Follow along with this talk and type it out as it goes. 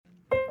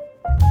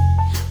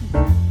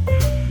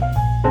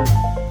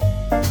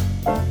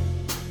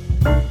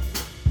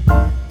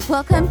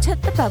to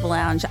the Bubble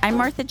Lounge. I'm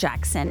Martha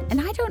Jackson, and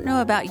I don't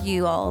know about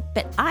you all,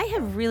 but I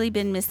have really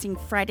been missing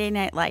Friday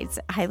night lights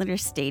at Highlander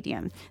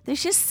Stadium.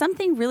 There's just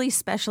something really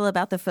special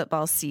about the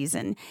football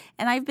season,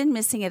 and I've been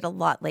missing it a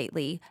lot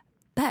lately.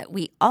 But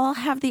we all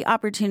have the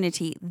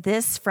opportunity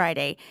this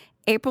Friday,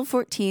 April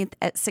 14th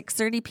at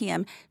 6:30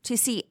 p.m. to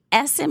see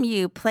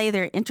SMU play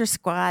their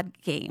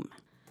inter-squad game.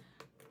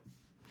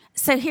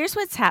 So here's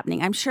what's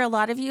happening. I'm sure a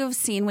lot of you have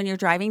seen when you're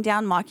driving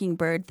down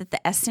Mockingbird that the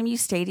SMU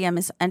Stadium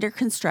is under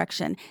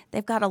construction.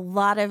 They've got a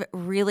lot of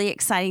really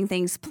exciting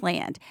things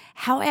planned.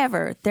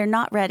 However, they're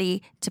not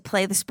ready to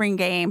play the spring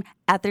game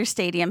at their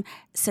stadium,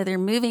 so they're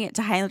moving it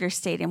to Highlander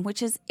Stadium,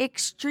 which is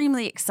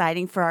extremely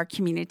exciting for our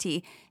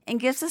community and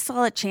gives us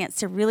all a chance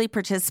to really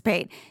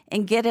participate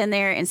and get in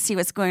there and see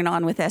what's going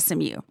on with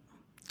SMU.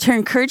 To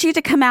encourage you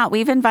to come out,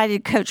 we've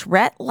invited Coach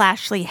Rhett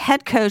Lashlee,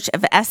 head coach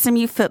of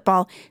SMU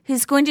football,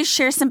 who's going to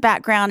share some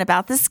background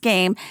about this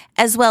game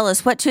as well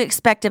as what to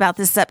expect about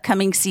this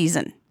upcoming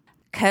season.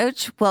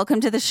 Coach, welcome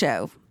to the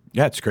show.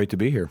 Yeah, it's great to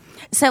be here.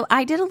 So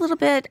I did a little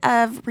bit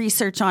of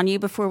research on you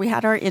before we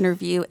had our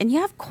interview, and you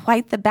have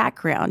quite the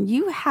background.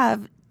 You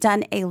have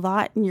done a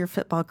lot in your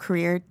football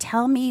career.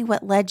 Tell me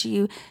what led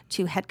you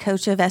to head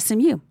coach of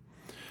SMU.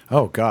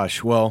 Oh,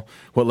 gosh. Well,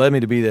 what led me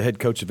to be the head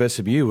coach of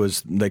SMU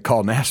was they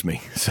called and asked me.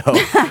 So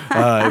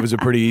it was a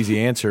pretty easy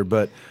answer.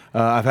 But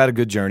I've had a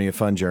good journey, a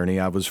fun journey.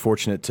 I was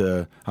fortunate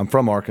I'm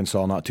from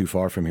Arkansas, not too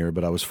far from here,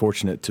 but I was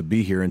fortunate to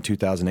be here in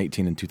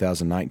 2018 and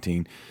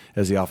 2019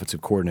 as the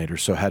offensive coordinator.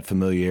 So I had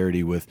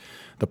familiarity with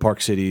the Park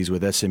Cities,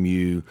 with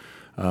SMU,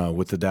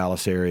 with the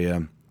Dallas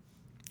area,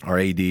 our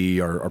AD,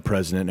 our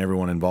president,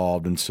 everyone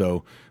involved. And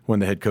so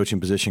when the head coaching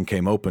position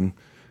came open,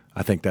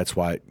 I think that's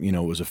why,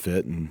 it was a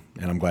fit, and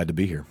I'm glad to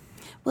be here.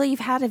 Well, you've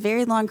had a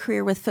very long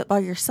career with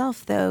football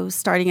yourself, though,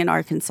 starting in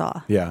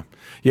Arkansas. Yeah.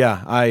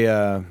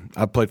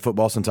 I played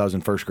football since I was in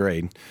first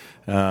grade.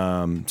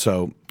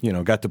 So,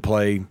 got to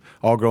play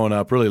all growing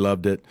up, really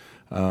loved it.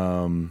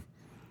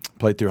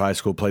 Played through high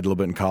school, played a little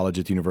bit in college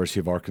at the University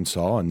of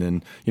Arkansas. And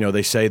then,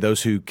 they say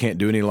those who can't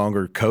do any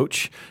longer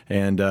coach,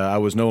 and I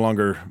was no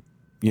longer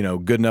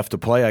good enough to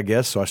play, I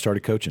guess, so I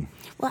started coaching.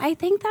 Well, I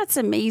think that's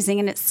amazing,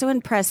 and it's so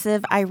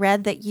impressive. I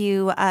read that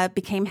you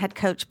became head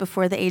coach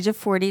before the age of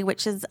 40,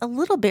 which is a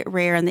little bit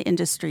rare in the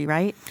industry,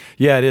 right?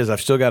 Yeah, it is.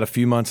 I've still got a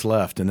few months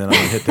left, and then I'm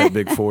going to hit that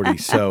big 40.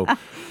 So,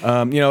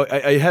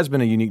 it has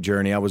been a unique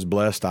journey. I was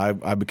blessed.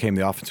 I became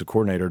the offensive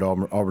coordinator at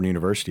Auburn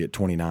University at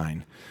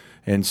 29.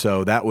 And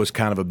so that was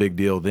kind of a big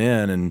deal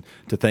then, and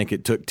to think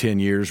it took 10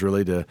 years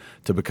really to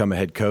become a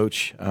head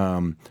coach.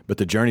 But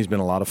the journey's been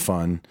a lot of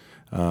fun.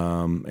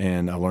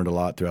 And I learned a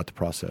lot throughout the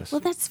process.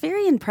 Well, that's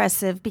very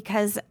impressive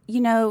because,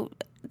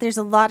 there's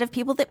a lot of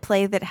people that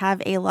play that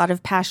have a lot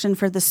of passion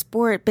for the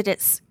sport, but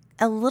it's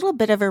a little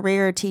bit of a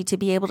rarity to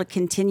be able to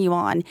continue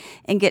on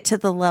and get to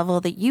the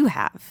level that you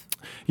have.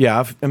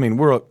 Yeah,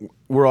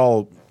 we're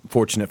all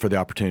fortunate for the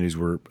opportunities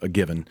we're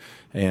given.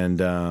 And,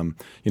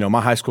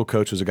 my high school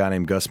coach was a guy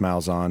named Gus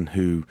Malzahn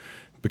who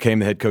became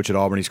the head coach at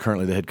Auburn. He's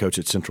currently the head coach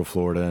at Central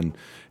Florida. And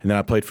then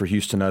I played for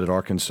Houston Nutt at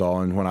Arkansas.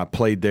 And when I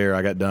played there,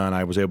 I got done.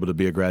 I was able to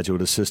be a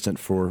graduate assistant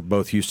for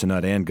both Houston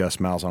Nutt and Gus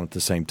Malzahn at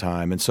the same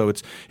time. And so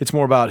it's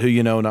more about who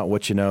you know, not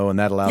what you know. And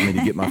that allowed me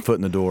to get my foot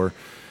in the door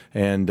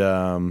and,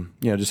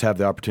 just have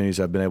the opportunities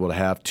I've been able to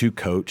have to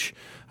coach,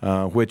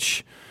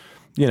 which –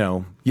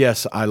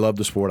 yes, I love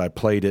the sport. I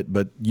played it,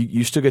 but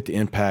you still get to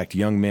impact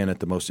young men at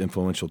the most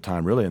influential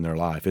time really in their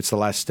life. It's the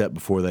last step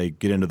before they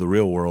get into the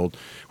real world,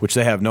 which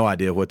they have no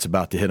idea what's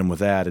about to hit them with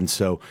that. And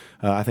so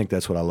I think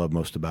that's what I love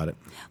most about it.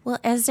 Well,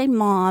 as a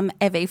mom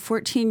of a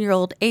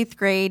 14-year-old 8th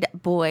grade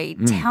boy,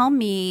 tell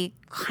me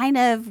kind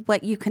of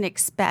what you can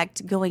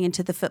expect going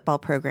into the football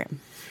program.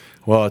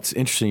 Well, it's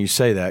interesting you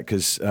say that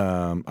because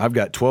I've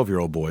got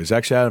 12-year-old boys.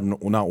 Actually, I have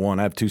not one.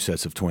 I have two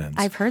sets of twins.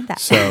 I've heard that.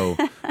 So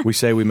we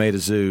say we made a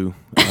zoo,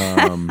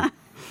 and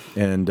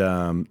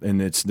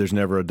there's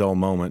never a dull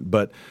moment.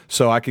 But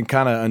so I can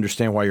kind of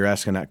understand why you're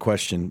asking that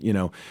question.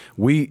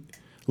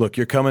 Look,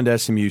 you're coming to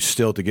SMU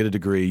still to get a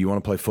degree. You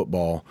want to play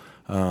football,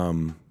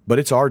 but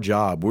it's our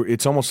job.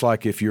 It's almost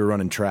like if you're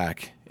running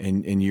track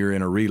and you're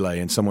in a relay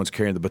and someone's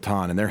carrying the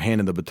baton and they're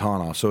handing the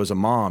baton off. So as a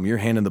mom, you're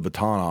handing the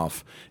baton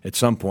off at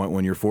some point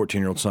when your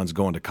 14-year-old son's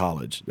going to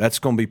college. That's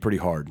going to be pretty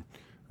hard,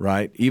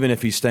 right? Even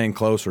if he's staying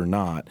close or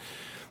not.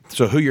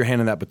 So who you're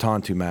handing that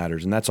baton to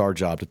matters, and that's our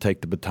job, to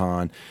take the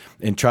baton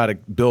and try to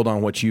build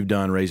on what you've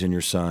done raising your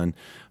son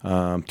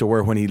to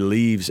where when he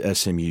leaves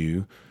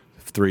SMU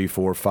 3,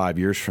 4, 5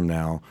 years from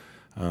now,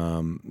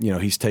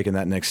 he's taking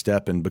that next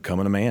step and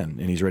becoming a man,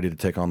 and he's ready to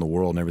take on the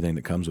world and everything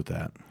that comes with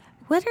that.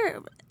 What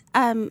are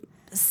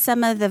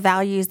some of the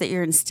values that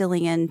you're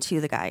instilling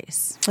into the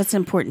guys? What's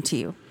important to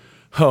you?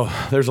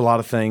 Oh, there's a lot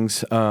of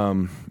things.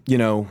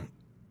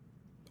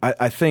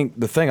 I think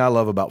the thing I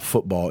love about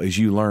football is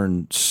you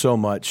learn so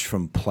much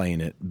from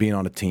playing it, being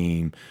on a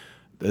team,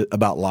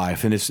 about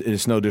life. And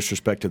it's no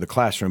disrespect to the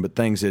classroom, but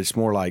things that it's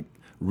more like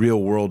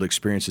real world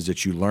experiences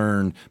that you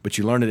learn, but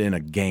you learn it in a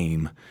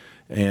game.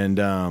 And,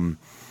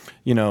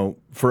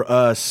 for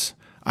us,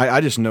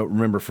 I just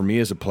remember for me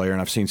as a player, and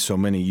I've seen so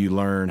many, you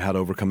learn how to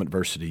overcome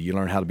adversity. You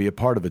learn how to be a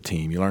part of a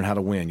team. You learn how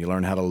to win. You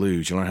learn how to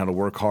lose. You learn how to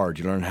work hard.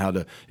 You learn how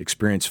to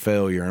experience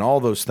failure and all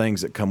those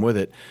things that come with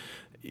it.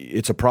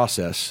 It's a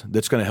process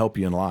that's going to help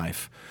you in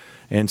life.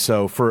 And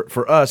so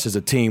for us as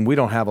a team, we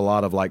don't have a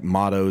lot of like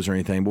mottos or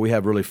anything, but we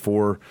have really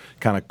 4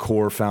 kind of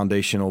core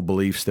foundational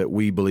beliefs that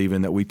we believe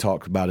in, that we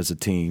talk about as a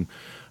team.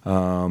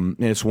 And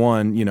it's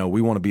one,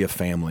 we want to be a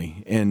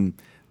family. And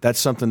that's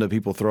something that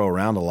people throw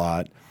around a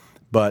lot.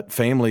 But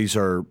families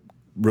are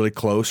really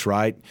close,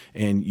 right?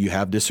 And you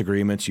have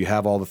disagreements, you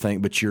have all the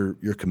things, but you're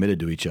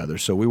committed to each other.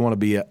 So we want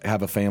to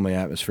have a family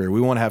atmosphere.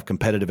 We want to have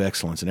competitive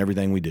excellence in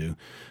everything we do,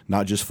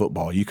 not just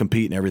football. You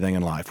compete in everything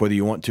in life, whether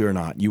you want to or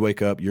not. You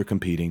wake up, you're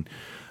competing.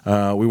 We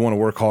want to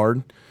work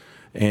hard,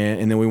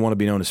 and then we want to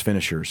be known as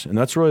finishers. And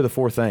that's really the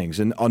 4 things.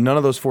 And none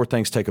of those 4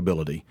 things take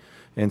ability.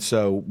 And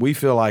so we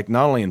feel like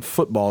not only in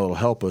football it'll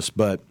help us,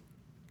 but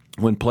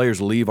when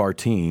players leave our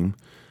team,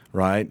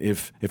 right?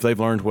 If they've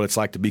learned what it's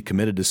like to be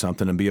committed to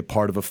something and be a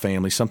part of a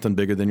family, something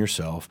bigger than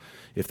yourself,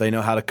 if they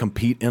know how to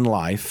compete in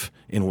life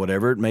in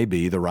whatever it may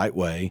be, the right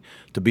way,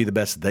 to be the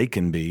best they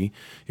can be,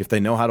 if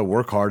they know how to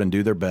work hard and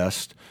do their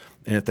best,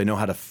 and if they know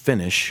how to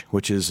finish,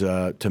 which is,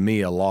 to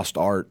me, a lost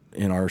art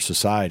in our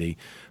society,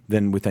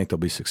 then we think they'll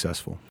be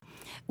successful.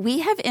 We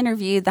have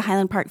interviewed the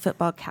Highland Park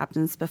football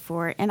captains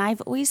before, and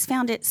I've always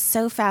found it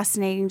so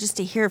fascinating just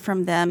to hear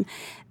from them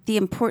the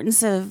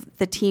importance of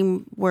the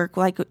teamwork,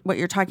 like what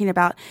you're talking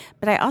about.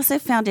 But I also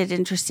found it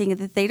interesting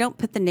that they don't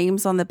put the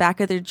names on the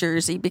back of their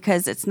jersey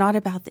because it's not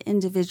about the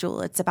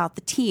individual, it's about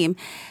the team.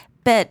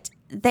 But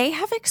they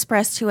have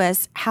expressed to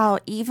us how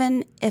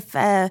even if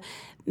a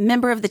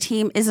member of the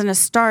team isn't a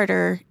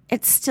starter,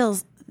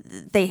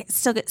 they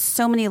still get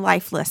so many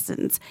life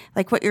lessons,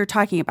 like what you're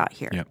talking about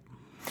here. Yep.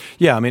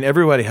 Yeah, I mean,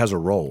 everybody has a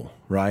role,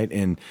 right?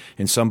 And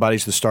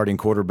somebody's the starting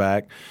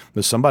quarterback,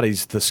 but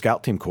somebody's the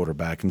scout team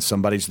quarterback, and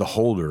somebody's the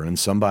holder, and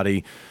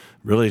somebody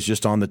really is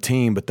just on the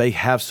team, but they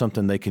have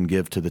something they can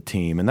give to the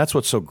team. And that's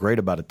what's so great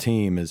about a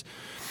team is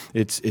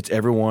it's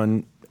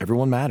everyone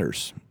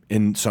matters.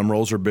 And some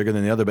roles are bigger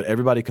than the other, but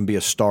everybody can be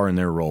a star in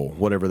their role,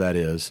 whatever that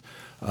is,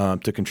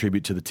 to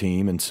contribute to the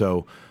team. And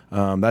so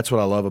that's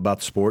what I love about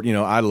the sport.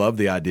 I love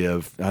the idea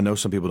of, I know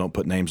some people don't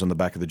put names on the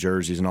back of the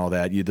jerseys and all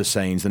that. The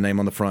sayings, the name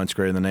on the front's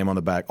greater than the name on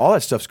the back. All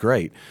that stuff's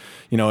great.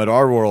 At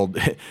our world,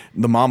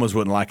 the mamas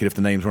wouldn't like it if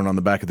the names weren't on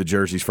the back of the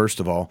jerseys,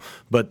 first of all.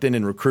 But then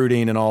in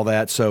recruiting and all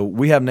that, so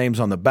we have names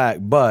on the back,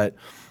 but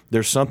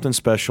there's something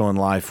special in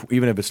life,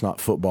 even if it's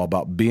not football,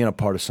 about being a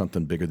part of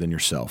something bigger than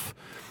yourself.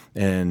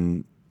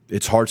 And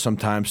it's hard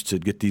sometimes to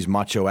get these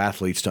macho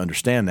athletes to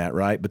understand that,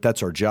 right? But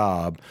that's our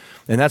job.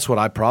 And that's what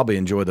I probably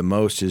enjoy the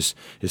most is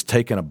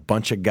taking a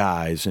bunch of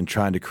guys and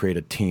trying to create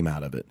a team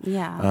out of it.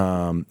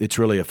 Yeah. It's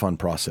really a fun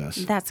process.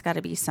 That's got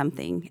to be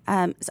something.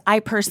 I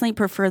personally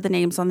prefer the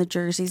names on the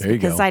jerseys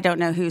because go. I don't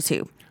know who's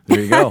who. There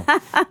you go.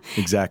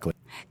 Exactly.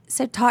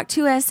 So talk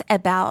to us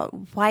about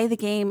why the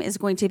game is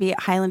going to be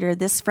at Highlander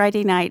this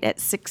Friday night at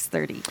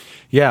 6:30.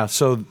 Yeah,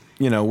 so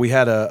we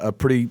had a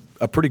pretty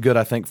good,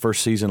 I think,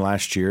 first season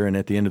last year, and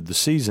at the end of the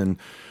season,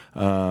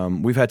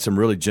 we've had some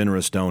really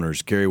generous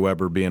donors. Gary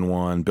Weber being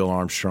one, Bill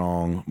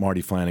Armstrong,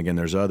 Marty Flanagan.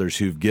 There's others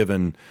who've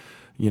given,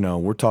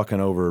 we're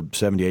talking over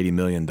 $70-80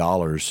 million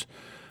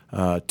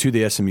to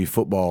the SMU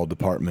football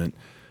department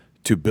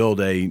to build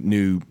a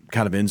new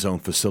kind of end zone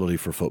facility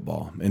for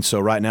football. And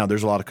so right now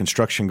there's a lot of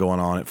construction going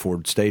on at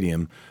Ford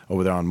Stadium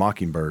over there on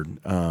Mockingbird.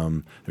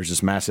 There's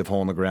this massive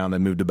hole in the ground. They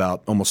moved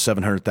about almost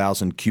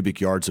 700,000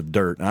 cubic yards of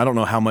dirt. And I don't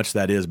know how much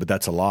that is, but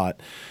that's a lot.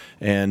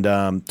 And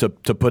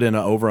to put in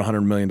an over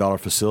 $100 million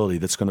facility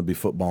that's going to be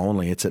football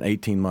only, it's an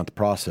 18-month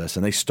process.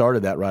 And they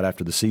started that right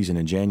after the season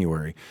in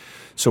January.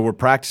 So we're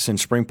practicing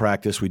spring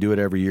practice. We do it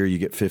every year. You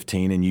get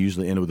 15, and you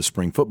usually end with a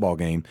spring football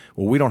game.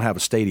 Well, we don't have a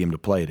stadium to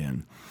play it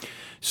in.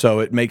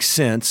 So it makes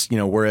sense,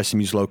 where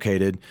SMU's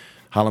located.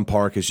 Highland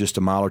Park is just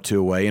a mile or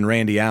two away. And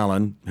Randy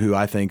Allen, who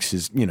I think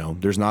is,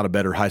 there's not a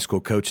better high school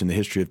coach in the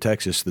history of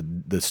Texas, the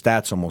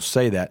stats almost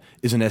say that,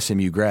 is an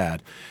SMU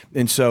grad.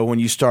 And so when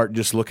you start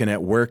just looking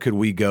at where could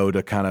we go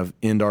to kind of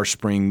end our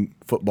spring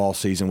football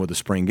season with a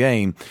spring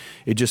game,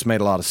 it just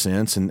made a lot of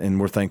sense. And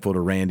we're thankful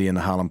to Randy and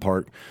the Highland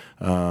Park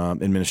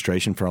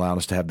administration for allowing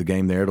us to have the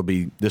game there. It'll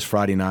be this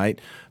Friday night,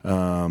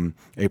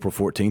 April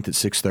 14th at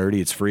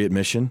 6:30. It's free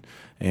admission.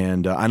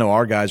 And I know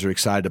our guys are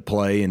excited to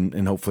play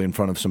and hopefully in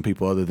front of some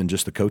people other than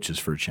just the coaches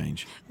for a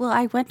change. Well,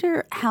 I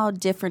wonder how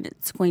different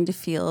it's going to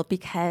feel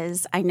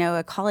because I know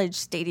a college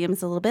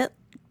stadium's a little bit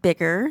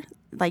bigger,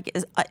 like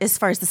as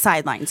far as the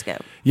sidelines go.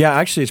 Yeah,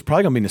 actually, it's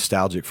probably going to be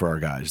nostalgic for our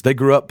guys. They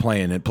grew up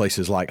playing at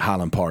places like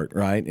Highland Park,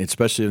 right?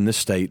 Especially in this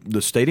state. The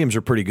stadiums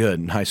are pretty good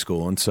in high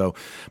school. And so,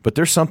 but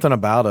there's something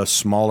about a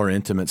smaller,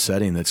 intimate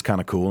setting that's kind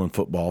of cool in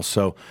football.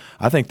 So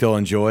I think they'll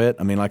enjoy it.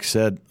 I mean, like I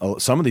said,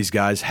 some of these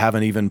guys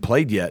haven't even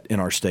played yet in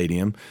our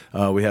stadium.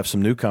 We have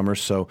some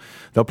newcomers, so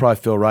they'll probably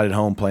feel right at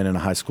home playing in a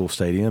high school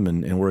stadium.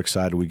 And we're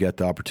excited we get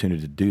the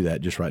opportunity to do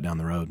that just right down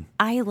the road.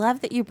 I love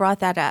that you brought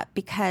that up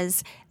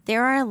because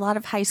There are a lot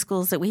of high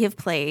schools that we have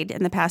played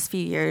in the past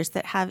few years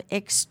that have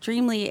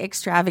extremely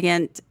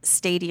extravagant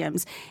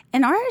stadiums.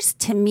 And ours,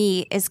 to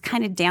me, is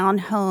kind of down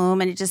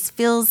home, and it just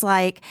feels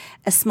like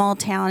a small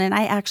town, and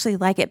I actually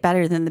like it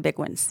better than the big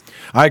ones.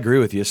 I agree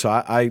with you. So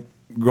I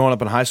growing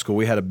up in high school,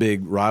 we had a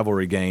big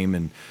rivalry game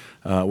and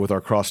with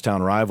our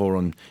crosstown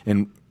rival.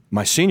 And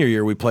my senior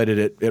year, we played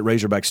it at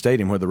Razorback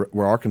Stadium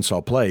where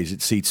Arkansas plays.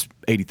 It seats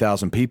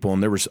 80,000 people,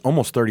 and there was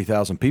almost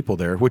 30,000 people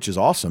there, which is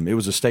awesome. It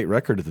was a state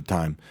record at the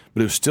time,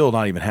 but it was still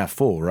not even half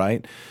full,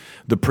 right?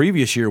 The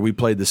previous year, we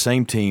played the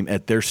same team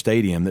at their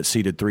stadium that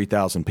seated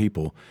 3,000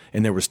 people,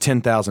 and there was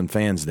 10,000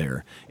 fans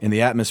there. And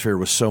the atmosphere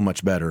was so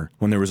much better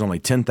when there was only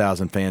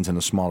 10,000 fans in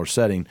a smaller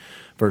setting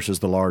versus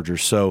the larger.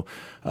 So,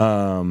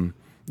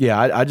 yeah,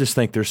 I just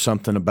think there's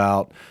something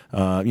about,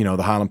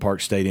 the Highland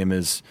Park Stadium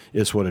is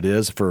what it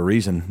is for a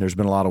reason. There's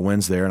been a lot of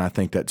wins there, and I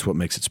think that's what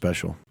makes it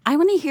special. I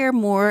want to hear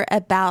more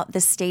about the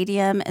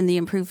stadium and the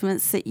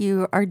improvements that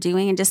you are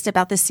doing and just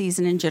about the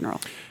season in general.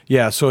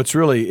 Yeah, so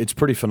it's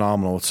pretty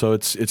phenomenal. So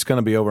it's going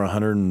to be over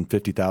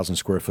 150,000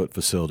 square foot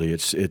facility.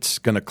 It's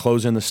going to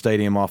close in the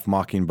stadium off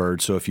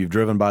Mockingbird. So if you've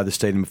driven by the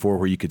stadium before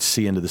where you could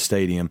see into the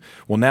stadium,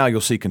 well, now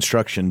you'll see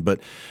construction, but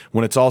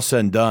when it's all said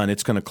and done,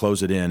 it's going to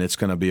close it in. It's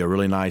going to be a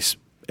really nice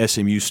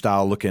SMU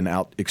style looking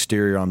out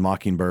exterior on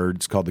Mockingbird.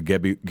 It's called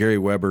the Gary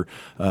Weber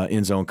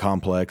End Zone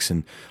Complex,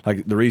 and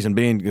like the reason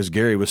being because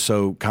Gary was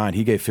so kind,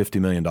 he gave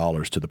 $50 million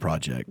to the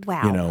project.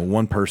 Wow!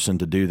 One person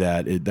to do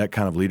that, that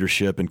kind of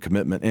leadership and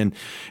commitment,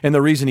 and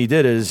the reason he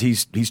did it is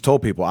he's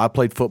told people, I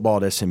played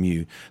football at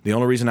SMU. The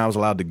only reason I was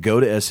allowed to go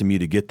to SMU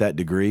to get that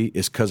degree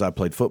is because I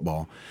played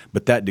football,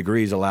 but that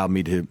degree has allowed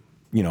me to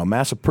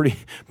amass a pretty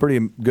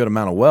good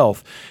amount of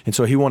wealth. And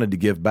so he wanted to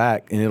give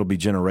back, and it'll be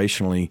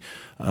generationally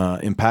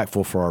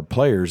impactful for our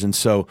players. And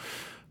so,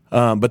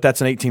 but that's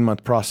an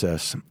 18-month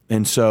process.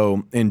 And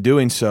so in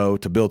doing so,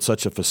 to build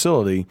such a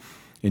facility,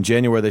 in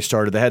January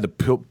they had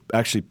to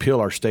actually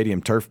peel our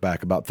stadium turf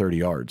back about 30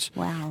 yards.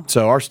 Wow.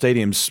 So our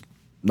stadium's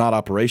not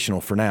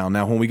operational for now.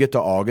 Now, when we get to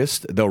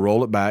August, they'll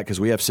roll it back because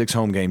we have 6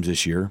 home games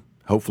this year,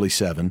 hopefully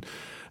 7.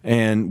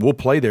 And we'll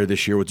play there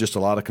this year with just a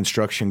lot of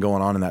construction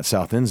going on in that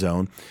south end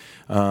zone.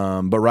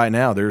 But right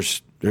now,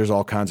 there's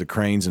all kinds of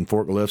cranes and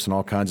forklifts and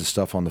all kinds of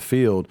stuff on the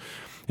field.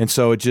 And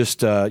so it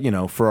just,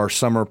 for our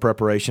summer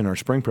preparation or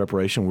spring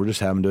preparation, we're just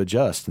having to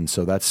adjust. And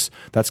so that's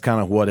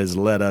kind of what has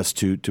led us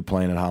to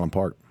playing at Highland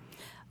Park.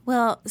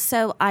 Well,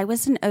 so I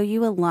was an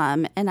OU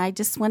alum, and I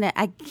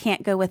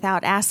can't go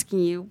without asking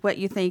you what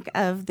you think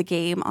of the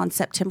game on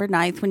September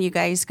 9th when you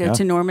guys go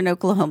to Norman,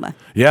 Oklahoma.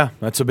 Yeah,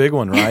 that's a big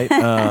one, right?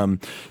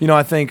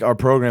 I think our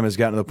program has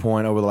gotten to the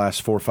point over the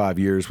last 4 or 5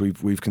 years,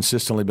 we've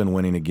consistently been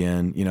winning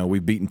again.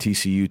 We've beaten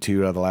TCU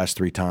 2 out of the last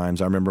 3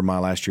 times. I remember my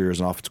last year as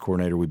an offensive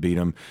coordinator, we beat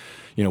them.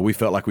 We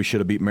felt like we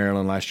should have beat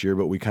Maryland last year,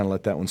 but we kind of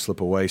let that one slip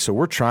away. So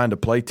we're trying to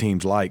play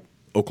teams like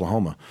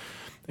Oklahoma.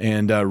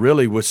 And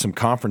really with some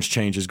conference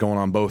changes going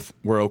on both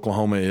where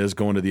Oklahoma is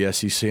going to the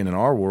SEC and in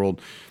our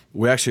world,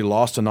 we actually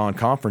lost a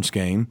non-conference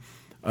game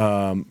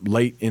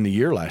late in the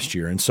year last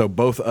year. And so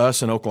both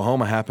us and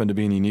Oklahoma happened to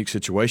be in a unique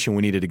situation.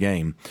 We needed a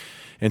game.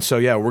 And so,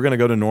 yeah, we're going to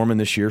go to Norman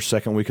this year,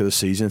 second week of the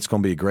season. It's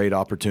going to be a great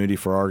opportunity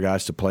for our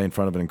guys to play in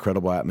front of an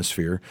incredible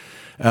atmosphere.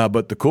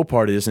 But the cool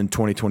part is in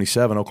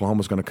 2027,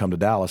 Oklahoma's going to come to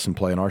Dallas and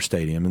play in our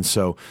stadium. And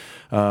so,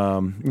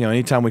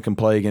 anytime we can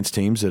play against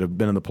teams that have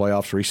been in the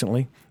playoffs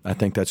recently, I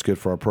think that's good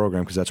for our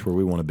program because that's where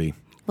we want to be.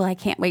 Well, I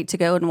can't wait to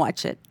go and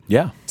watch it.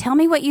 Yeah. Tell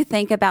me what you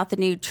think about the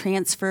new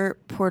transfer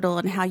portal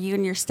and how you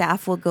and your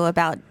staff will go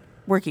about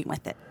working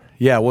with it.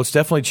 Yeah, well, it's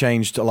definitely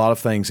changed a lot of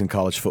things in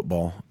college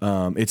football.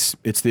 It's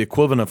the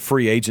equivalent of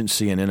free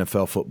agency in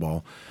NFL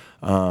football.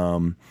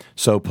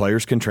 So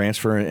players can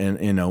transfer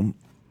and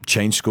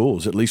change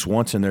schools at least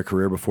once in their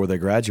career before they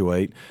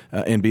graduate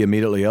and be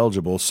immediately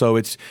eligible. So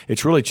it's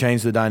really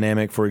changed the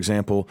dynamic. For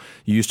example,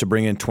 you used to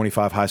bring in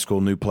 25 high school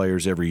new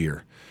players every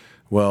year.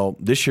 Well,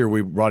 this year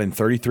we brought in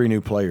 33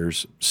 new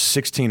players.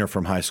 16 are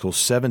from high school.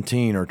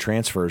 17 are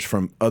transfers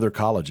from other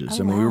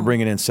colleges. Oh, we were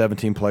bringing in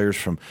 17 players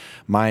from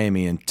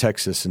Miami and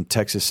Texas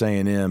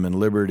A&M and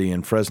Liberty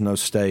and Fresno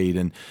State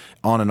and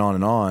on and on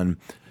and on,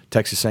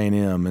 Texas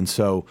A&M. And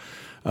so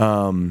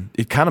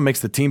it kind of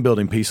makes the team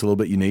building piece a little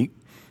bit unique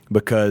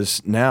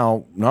because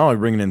now not only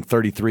bringing in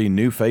 33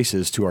 new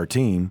faces to our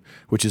team,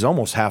 which is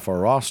almost half our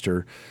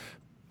roster,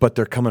 but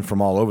they're coming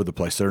from all over the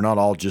place. They're not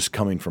all just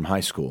coming from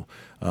high school.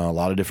 A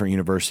lot of different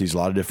universities, a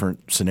lot of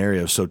different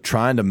scenarios. So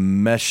trying to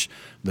mesh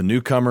the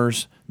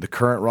newcomers, the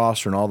current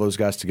roster, and all those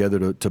guys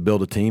together to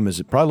build a team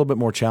is probably a little bit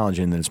more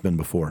challenging than it's been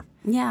before.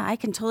 Yeah, I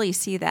can totally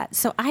see that.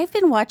 So I've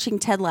been watching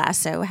Ted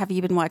Lasso. Have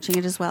you been watching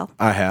it as well?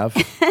 I have,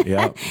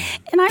 yeah.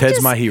 And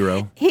Ted's my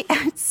hero.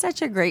 It's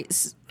such a great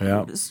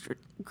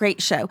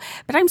show.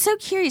 But I'm so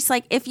curious,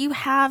 like if you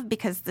have,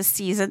 because this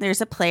season there's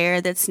a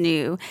player that's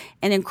new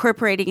and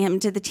incorporating him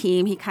to the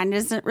team, he kind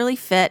of doesn't really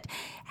fit.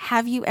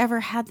 Have you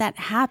ever had that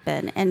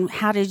happen, and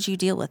how did you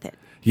deal with it?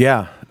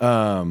 Yeah.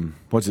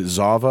 What's it,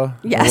 Zava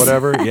Yes. or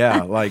whatever?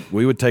 Yeah, like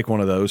we would take one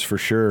of those for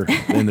sure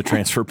in the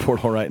transfer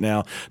portal right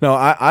now. No,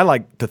 I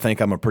like to think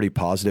I'm a pretty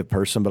positive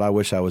person, but I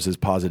wish I was as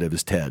positive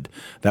as Ted.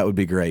 That would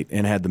be great,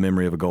 and had the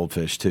memory of a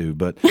goldfish too.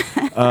 But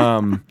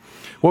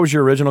what was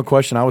your original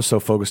question? I was so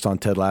focused on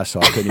Ted Lasso,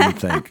 I couldn't even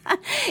think.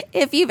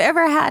 If you've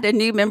ever had a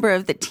new member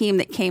of the team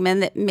that came in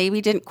that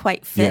maybe didn't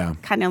quite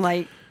fit, kind of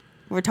like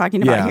we're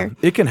talking about here.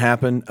 It can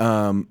happen,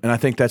 and I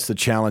think that's the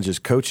challenge as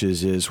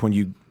coaches is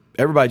when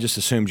everybody just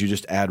assumes you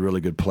just add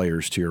really good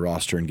players to your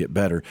roster and get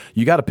better.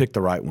 You got to pick the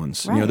right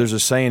ones. Right. There's a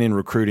saying in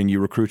recruiting, you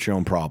recruit your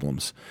own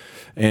problems.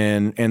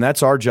 And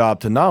that's our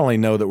job to not only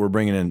know that we're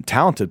bringing in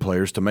talented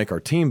players to make our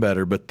team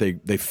better, but they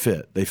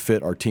fit. They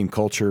fit our team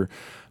culture,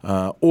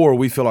 or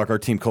we feel like our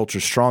team culture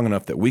is strong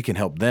enough that we can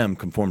help them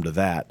conform to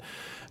that.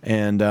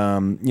 And,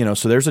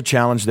 so there's a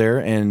challenge there.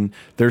 And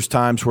there's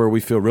times where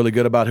we feel really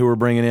good about who we're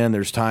bringing in.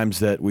 There's times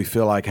that we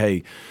feel like,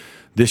 hey,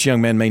 this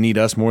young man may need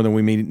us more than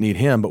we need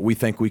him, but we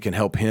think we can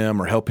help him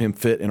or help him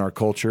fit in our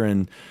culture.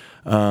 And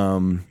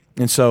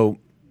so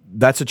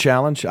that's a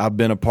challenge. I've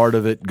been a part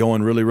of it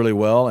going really, really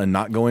well and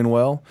not going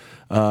well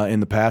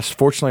in the past.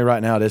 Fortunately,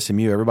 right now at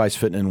SMU, everybody's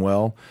fitting in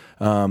well.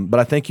 But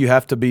I think you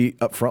have to be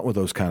upfront with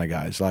those kind of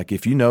guys. Like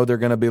if you know they're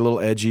going to be a little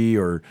edgy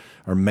or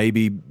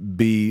maybe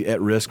be at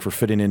risk for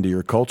fitting into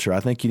your culture, I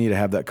think you need to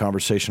have that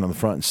conversation on the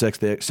front and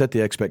set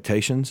the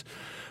expectations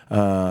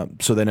so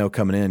they know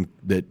coming in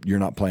that you're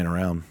not playing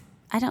around.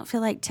 I don't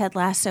feel like Ted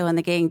Lasso and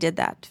the gang did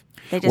that.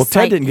 They just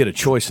Ted didn't get a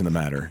choice in the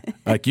matter.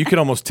 Like you could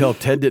almost tell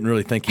Ted didn't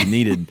really think he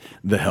needed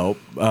the help.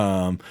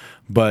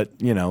 But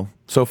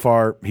so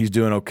far he's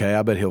doing okay.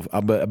 I bet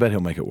he'll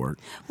make it work.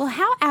 Well,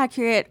 how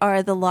accurate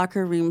are the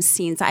locker room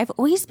scenes? I've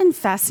always been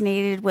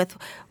fascinated with,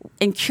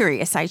 and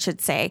curious, I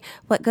should say,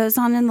 what goes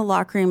on in the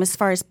locker room as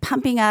far as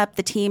pumping up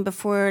the team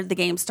before the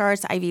game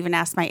starts. I've even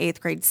asked my 8th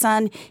grade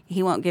son.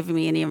 He won't give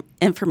me any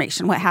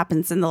information what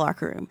happens in the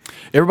locker room.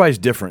 Everybody's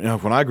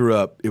different. When I grew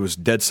up, it was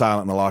dead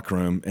silent in the locker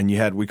room, and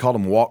we called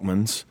them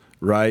Walkmans,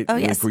 right? Oh,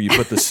 yes. Where you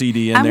put the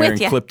CD in there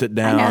and clipped it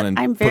down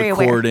and put a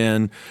cord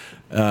in.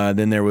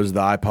 Then there was the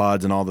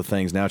iPods and all the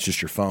things. Now it's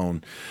just your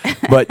phone.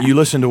 But you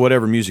listen to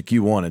whatever music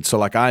you wanted. So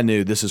like I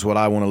knew this is what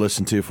I want to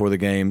listen to for the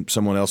game.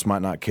 Someone else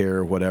might not care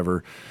or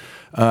whatever.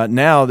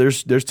 Now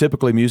there's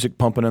typically music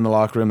pumping in the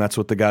locker room. That's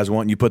what the guys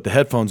want. You put the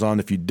headphones on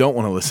if you don't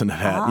want to listen to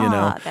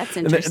that. That's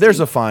interesting. There's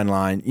a fine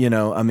line.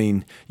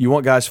 You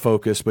want guys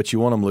focused, but you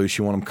want them loose.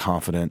 You want them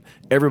confident.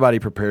 Everybody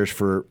prepares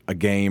for a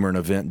game or an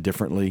event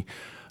differently.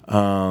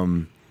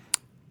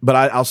 But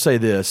I'll say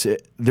this: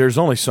 there's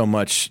only so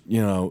much.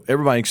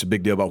 Everybody makes a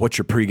big deal about what's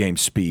your pregame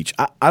speech.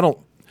 I don't.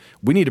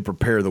 We need to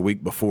prepare the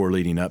week before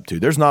leading up to.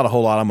 There's not a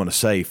whole lot I'm going to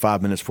say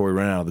 5 minutes before we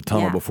run out of the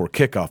tunnel before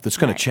kickoff that's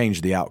going to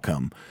change the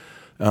outcome.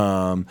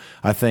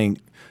 I think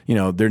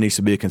there needs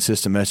to be a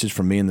consistent message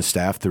from me and the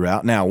staff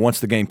throughout. Now, once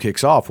the game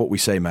kicks off, what we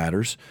say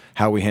matters.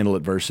 How we handle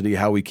adversity,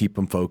 how we keep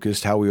them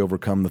focused, how we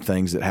overcome the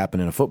things that happen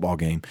in a football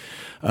game.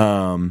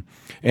 And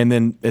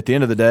then at the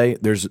end of the day,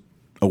 there's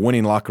a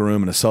winning locker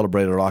room and a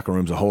celebrated locker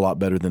room is a whole lot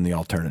better than the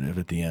alternative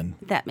at the end.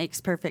 That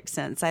makes perfect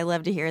sense. I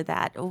love to hear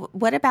that.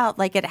 What about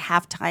like at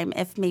halftime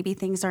if maybe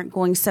things aren't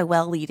going so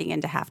well leading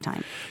into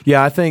halftime?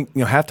 Yeah, I think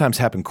halftimes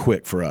happen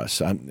quick for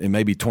us. It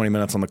may be 20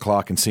 minutes on the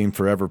clock and seem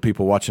forever.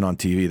 People watching on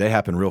TV, they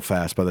happen real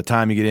fast. By the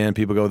time you get in,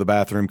 people go to the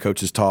bathroom,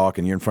 coaches talk,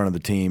 and you're in front of the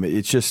team.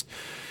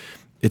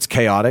 It's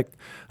chaotic.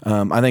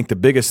 I think the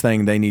biggest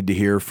thing they need to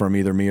hear from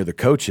either me or the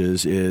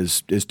coaches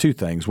is two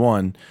things.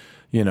 One,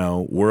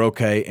 we're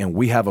okay, and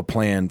we have a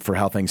plan for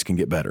how things can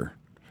get better.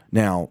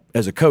 Now,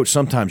 as a coach,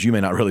 sometimes you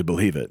may not really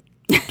believe it,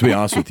 to be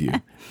honest with you.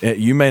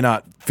 You may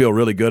not feel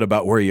really good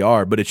about where you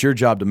are, but it's your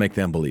job to make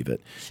them believe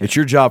it. Sure. It's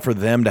your job for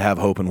them to have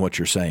hope in what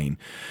you're saying.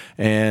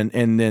 And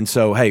then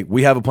so, hey,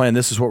 we have a plan.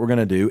 This is what we're going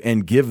to do,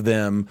 and give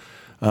them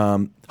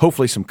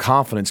hopefully some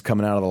confidence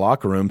coming out of the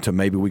locker room to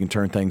maybe we can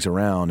turn things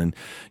around. And,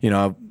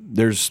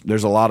 there's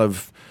a lot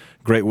of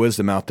great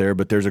wisdom out there,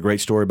 but there's a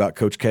great story about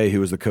Coach K, who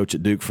was the coach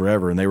at Duke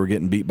forever, and they were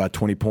getting beat by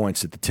 20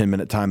 points at the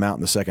 10-minute timeout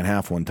in the second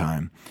half one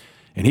time.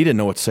 And he didn't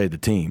know what to say to the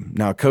team.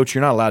 Now, Coach,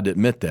 you're not allowed to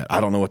admit that. I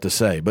don't know what to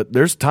say. But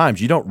there's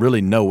times you don't really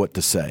know what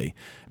to say,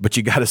 but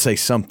you got to say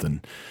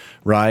something,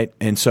 right?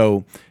 And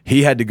so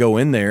he had to go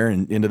in there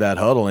and into that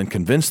huddle and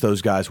convince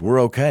those guys,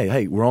 we're okay.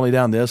 Hey, we're only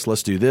down this.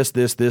 Let's do this,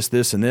 this, this,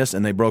 this, and this.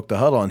 And they broke the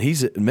huddle. And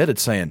he's admitted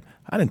saying,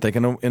 I didn't think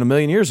in a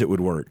million years it would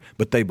work.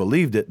 But they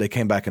believed it. They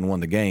came back and won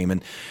the game.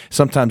 And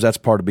sometimes that's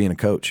part of being a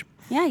coach.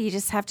 Yeah, you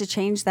just have to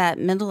change that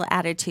mental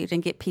attitude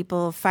and get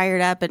people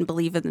fired up and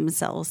believe in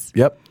themselves.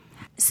 Yep.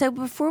 So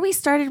before we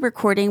started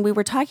recording, we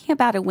were talking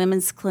about a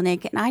women's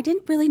clinic, and I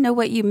didn't really know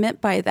what you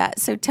meant by that.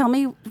 So tell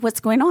me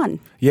what's going on.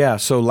 Yeah,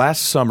 so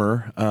last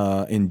summer,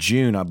 in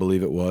June, I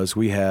believe it was,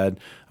 we had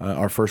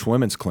our first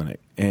women's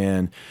clinic.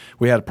 And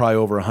we had probably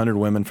over 100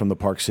 women from the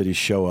Park Cities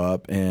show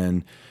up.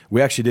 And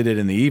we actually did it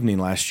in the evening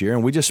last year.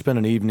 And we just spent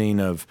an evening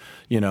of,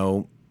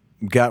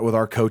 got with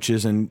our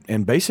coaches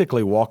and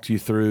basically walked you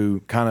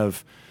through kind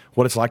of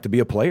what it's like to be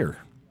a player,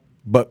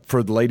 but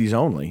for the ladies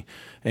only.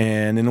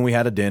 And then we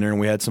had a dinner and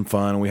we had some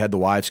fun and we had the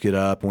wives get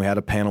up and we had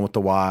a panel with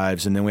the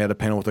wives and then we had a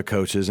panel with the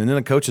coaches and then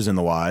the coaches and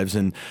the wives.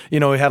 And, we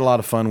had a lot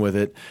of fun with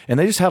it. And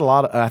they just had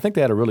I think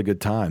they had a really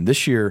good time.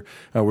 This year,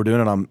 we're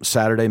doing it on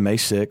Saturday, May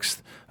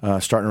 6th,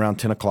 starting around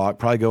 10 o'clock,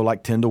 probably go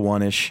like 10 to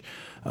 1-ish.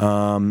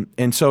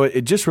 And so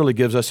it just really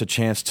gives us a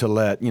chance to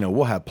let,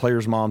 we'll have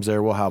players' moms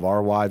there, we'll have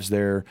our wives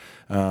there,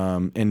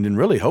 and then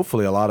really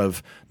hopefully a lot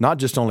of not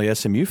just only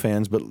SMU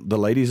fans, but the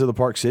ladies of the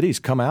Park Cities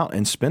come out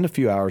and spend a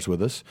few hours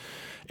with us.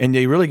 And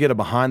they really get a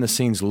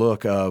behind-the-scenes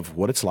look of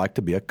what it's like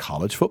to be a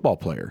college football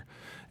player.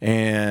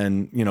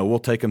 And, we'll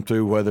take them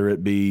through whether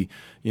it be,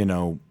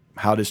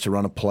 how it is to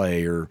run a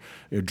play or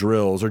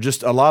drills or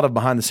just a lot of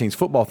behind-the-scenes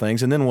football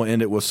things. And then we'll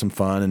end it with some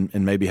fun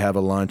and maybe have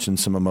a lunch and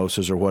some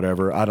mimosas or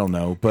whatever. I don't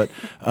know. But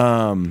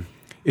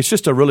it's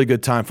just a really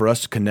good time for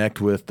us to connect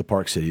with the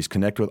Park Cities,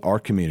 connect with our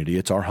community.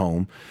 It's our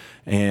home.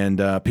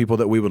 And people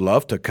that we would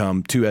love to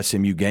come to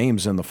SMU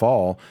games in the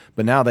fall,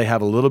 but now they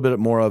have a little bit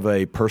more of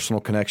a personal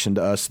connection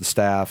to us, the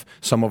staff.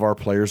 Some of our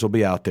players will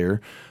be out there.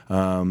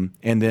 And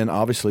then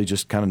obviously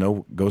just kind of know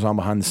what goes on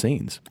behind the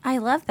scenes. I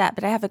love that,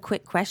 but I have a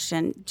quick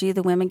question. Do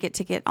the women get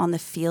to get on the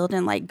field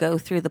and like go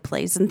through the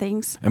plays and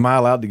things? Am I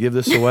allowed to give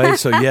this away?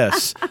 So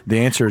yes, the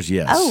answer is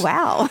yes. Oh,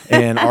 wow.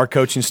 And our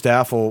coaching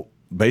staff will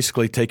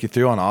basically take you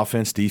through on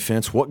offense,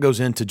 defense, what goes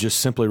into just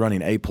simply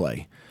running a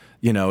play.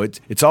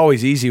 It's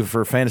always easy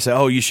for a fan to say,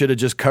 oh, you should have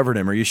just covered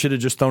him or you should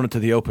have just thrown it to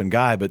the open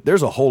guy. But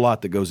there's a whole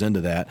lot that goes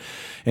into that.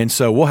 And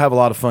so we'll have a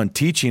lot of fun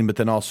teaching, but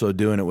then also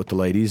doing it with the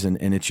ladies.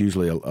 And it's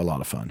usually a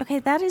lot of fun. Okay,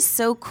 that is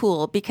so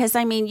cool because,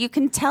 you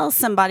can tell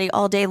somebody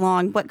all day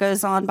long what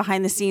goes on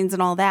behind the scenes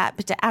and all that.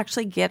 But to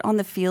actually get on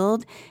the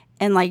field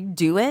and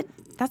do it,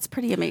 that's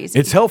pretty amazing.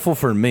 It's helpful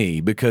for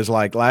me because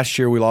last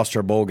year we lost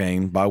our bowl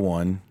game by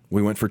 1.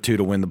 We went for 2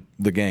 to win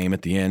the game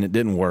at the end. It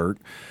didn't work.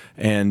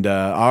 And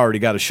I already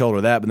got a shoulder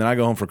of that. But then I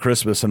go home for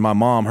Christmas, and my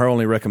mom, her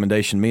only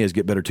recommendation to me is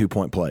get better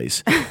 2-point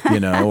plays.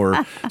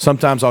 Or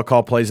sometimes I'll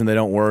call plays and they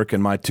don't work,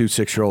 and my 2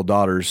 6-year-old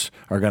daughters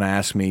are going to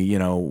ask me,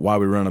 why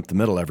we run up the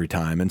middle every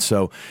time. And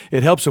so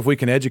it helps if we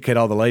can educate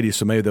all the ladies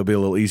so maybe they'll be a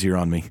little easier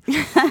on me.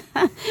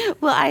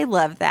 Well, I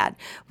love that.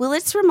 Well,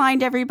 let's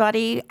remind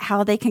everybody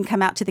how they can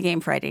come out to the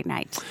game Friday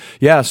night.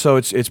 Yeah, so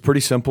it's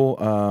pretty simple.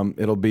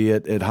 It'll be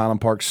at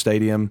Highland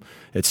Stadium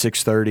at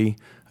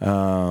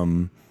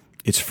 6:30.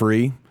 It's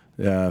free.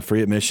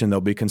 Free admission.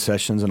 There'll be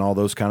concessions and all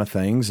those kind of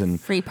things, and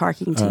free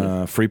parking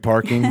too. Free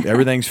parking.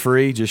 Everything's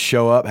free. Just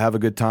show up, have a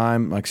good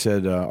time. Like I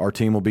said, our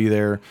team will be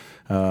there.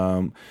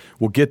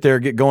 We'll get there,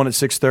 get going at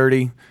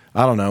 6:30.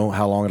 I don't know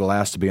how long it'll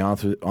last. To be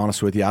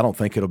honest with you, I don't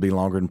think it'll be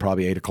longer than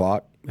probably 8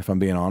 o'clock, if I'm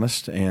being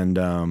honest.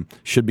 And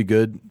should be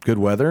good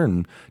weather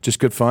and just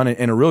good fun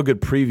and a real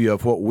good preview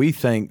of what we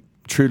think.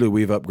 Truly,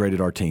 we've upgraded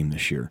our team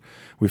this year.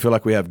 We feel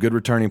like we have good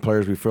returning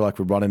players. We feel like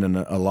we brought in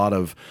a lot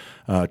of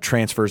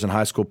transfers and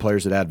high school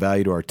players that add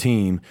value to our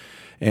team.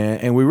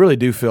 And we really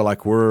do feel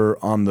like we're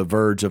on the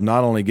verge of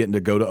not only getting to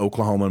go to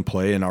Oklahoma and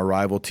play in our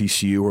rival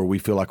TCU, where we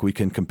feel like we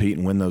can compete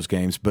and win those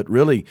games, but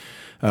really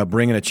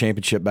bringing a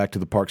championship back to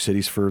the Park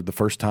Cities for the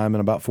first time in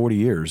about 40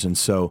 years. And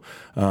so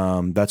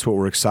that's what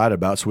we're excited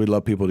about. So we'd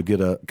love people to get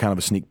a kind of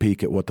a sneak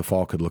peek at what the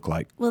fall could look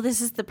like. Well, this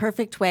is the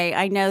perfect way.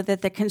 I know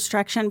that the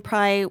construction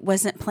probably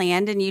wasn't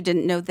planned and you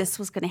didn't know this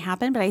was going to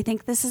happen, but I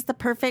think this is the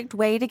perfect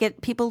way to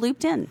get people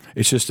looped in.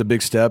 It's just a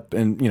big step,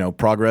 and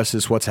progress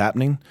is what's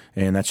happening,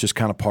 and that's just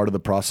kind of part of the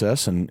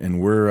process,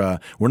 and we're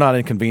not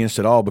inconvenienced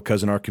at all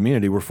because in our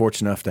community we're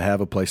fortunate enough to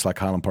have a place like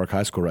Highland Park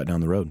High School right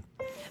down the road.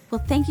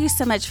 Well, thank you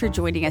so much for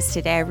joining us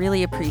today. I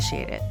really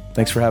appreciate it.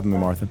 Thanks for having me,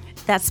 Martha.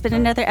 That's been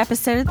another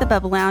episode of The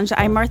Bubble Lounge.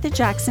 I'm Martha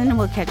Jackson, and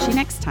we'll catch you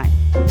next time.